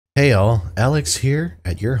Hey all, Alex here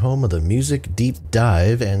at your home of the Music Deep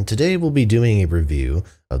Dive, and today we'll be doing a review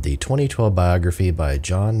of the 2012 biography by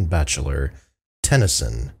John Batchelor,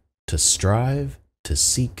 Tennyson, To Strive, To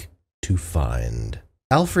Seek, To Find.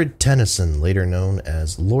 Alfred Tennyson, later known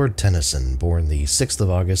as Lord Tennyson, born the 6th of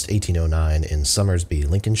August 1809 in Somersby,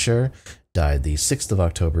 Lincolnshire, died the 6th of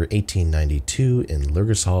October 1892 in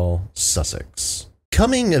Lurgashall, Sussex.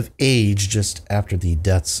 Coming of age just after the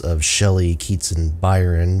deaths of Shelley, Keats, and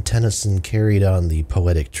Byron, Tennyson carried on the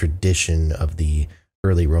poetic tradition of the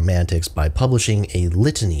early Romantics by publishing a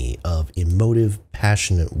litany of emotive,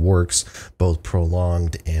 passionate works, both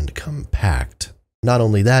prolonged and compact. Not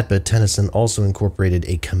only that, but Tennyson also incorporated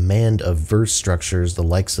a command of verse structures, the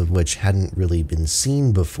likes of which hadn't really been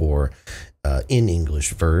seen before in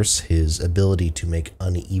English verse. His ability to make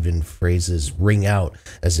uneven phrases ring out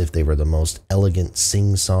as if they were the most elegant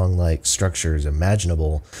sing-song-like structures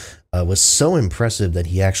imaginable was so impressive that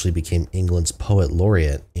he actually became England's poet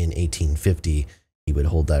laureate in 1850. He would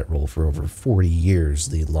hold that role for over 40 years,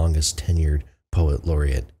 the longest tenured poet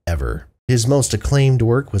laureate ever. His most acclaimed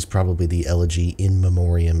work was probably the elegy In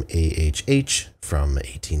Memoriam AHH from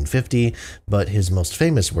 1850, but his most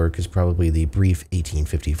famous work is probably the brief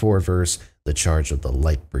 1854 verse, The Charge of the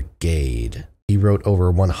Light Brigade. He wrote over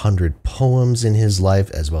 100 poems in his life,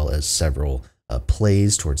 as well as several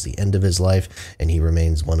plays towards the end of his life, and he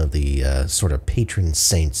remains one of the sort of patron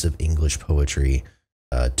saints of English poetry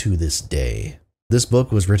to this day. This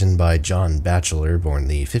book was written by John Batchelor, born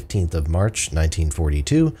the 15th of March,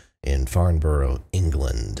 1942, in Farnborough,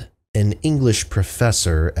 England. An English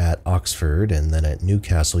professor at Oxford and then at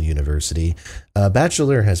Newcastle University,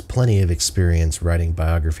 Batchelor has plenty of experience writing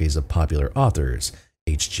biographies of popular authors.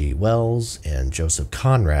 H.G. Wells and Joseph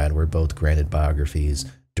Conrad were both granted biographies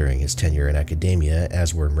during his tenure in academia,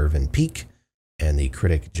 as were Mervyn Peake and the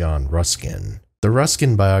critic John Ruskin. The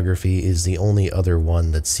Ruskin biography is the only other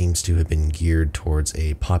one that seems to have been geared towards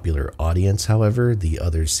a popular audience, however. The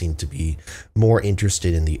others seem to be more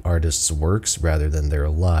interested in the artist's works rather than their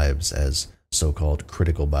lives, as so-called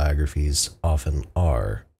critical biographies often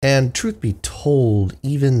are. And truth be told,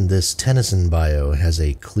 even this Tennyson bio has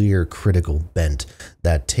a clear critical bent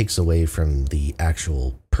that takes away from the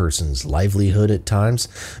actual person's livelihood at times,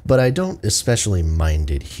 but I don't especially mind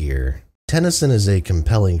it here. Tennyson is a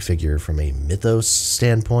compelling figure from a mythos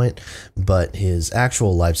standpoint, but his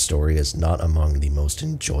actual life story is not among the most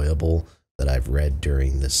enjoyable that I've read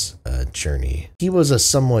during this journey. He was a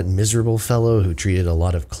somewhat miserable fellow who treated a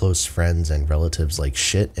lot of close friends and relatives like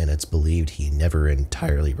shit, and it's believed he never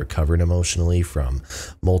entirely recovered emotionally from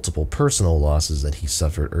multiple personal losses that he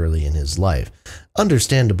suffered early in his life.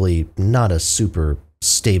 Understandably, not a super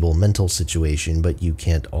stable mental situation, but you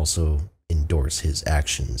can't also endorse his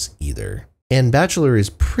actions either. And Batchelor is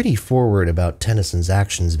pretty forward about Tennyson's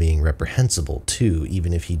actions being reprehensible too,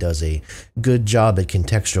 even if he does a good job at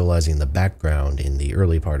contextualizing the background in the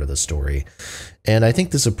early part of the story. And I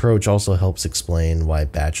think this approach also helps explain why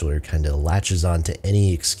Batchelor kind of latches on to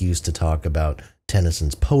any excuse to talk about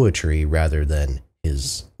Tennyson's poetry rather than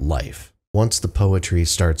his life. Once the poetry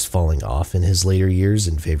starts falling off in his later years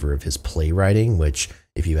in favor of his playwriting, which,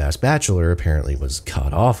 if you ask Batchelor, apparently was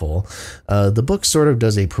god-awful, the book sort of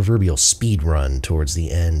does a proverbial speed run towards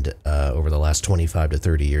the end over the last 25 to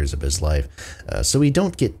 30 years of his life, so we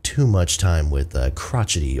don't get too much time with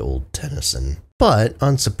crotchety old Tennyson. But,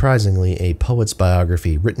 unsurprisingly, a poet's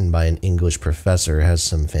biography written by an English professor has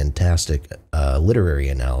some fantastic literary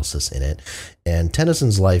analysis in it, and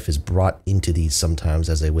Tennyson's life is brought into these sometimes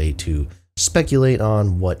as a way to speculate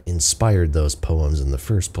on what inspired those poems in the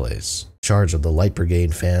first place. Charge of the Light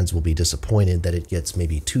Brigade fans will be disappointed that it gets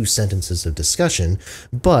maybe 2 sentences of discussion,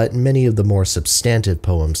 but many of the more substantive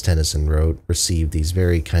poems Tennyson wrote received these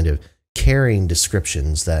very kind of caring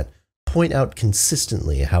descriptions that point out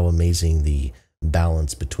consistently how amazing the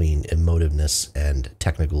balance between emotiveness and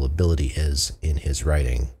technical ability is in his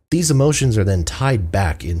writing. These emotions are then tied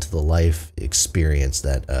back into the life experience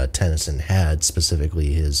that Tennyson had,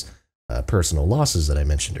 specifically his personal losses that I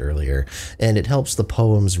mentioned earlier, and it helps the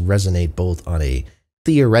poems resonate both on a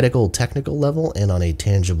theoretical technical level and on a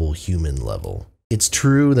tangible human level. It's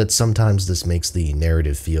true that sometimes this makes the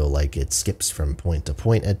narrative feel like it skips from point to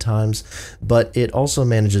point at times, but it also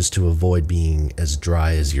manages to avoid being as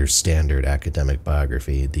dry as your standard academic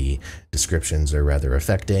biography. The descriptions are rather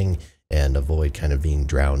affecting and avoid kind of being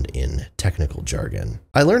drowned in technical jargon.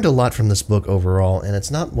 I learned a lot from this book overall, and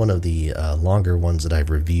it's not one of the longer ones that I've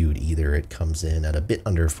reviewed either. It comes in at a bit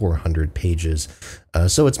under 400 pages,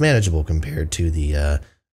 so it's manageable compared to the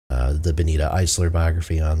Benita Eisler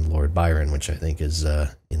biography on Lord Byron, which I think is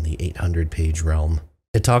in the 800-page realm.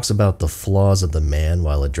 It talks about the flaws of the man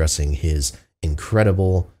while addressing his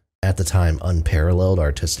incredible, at the time unparalleled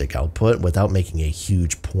artistic output without making a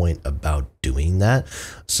huge point about doing that.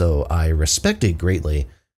 So I respect it greatly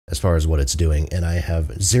as far as what it's doing, and I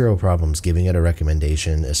have zero problems giving it a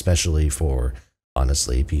recommendation, especially for,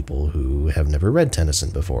 honestly, people who have never read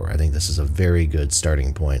Tennyson before. I think this is a very good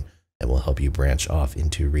starting point and will help you branch off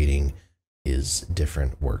into reading his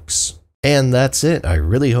different works. And that's it. I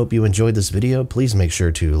really hope you enjoyed this video. Please make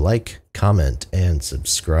sure to like, comment, and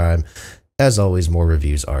subscribe. As always, more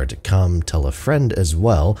reviews are to come. Tell a friend as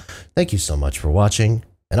well. Thank you so much for watching,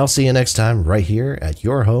 and I'll see you next time right here at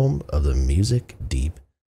your home of the Music Deep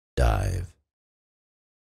Dive.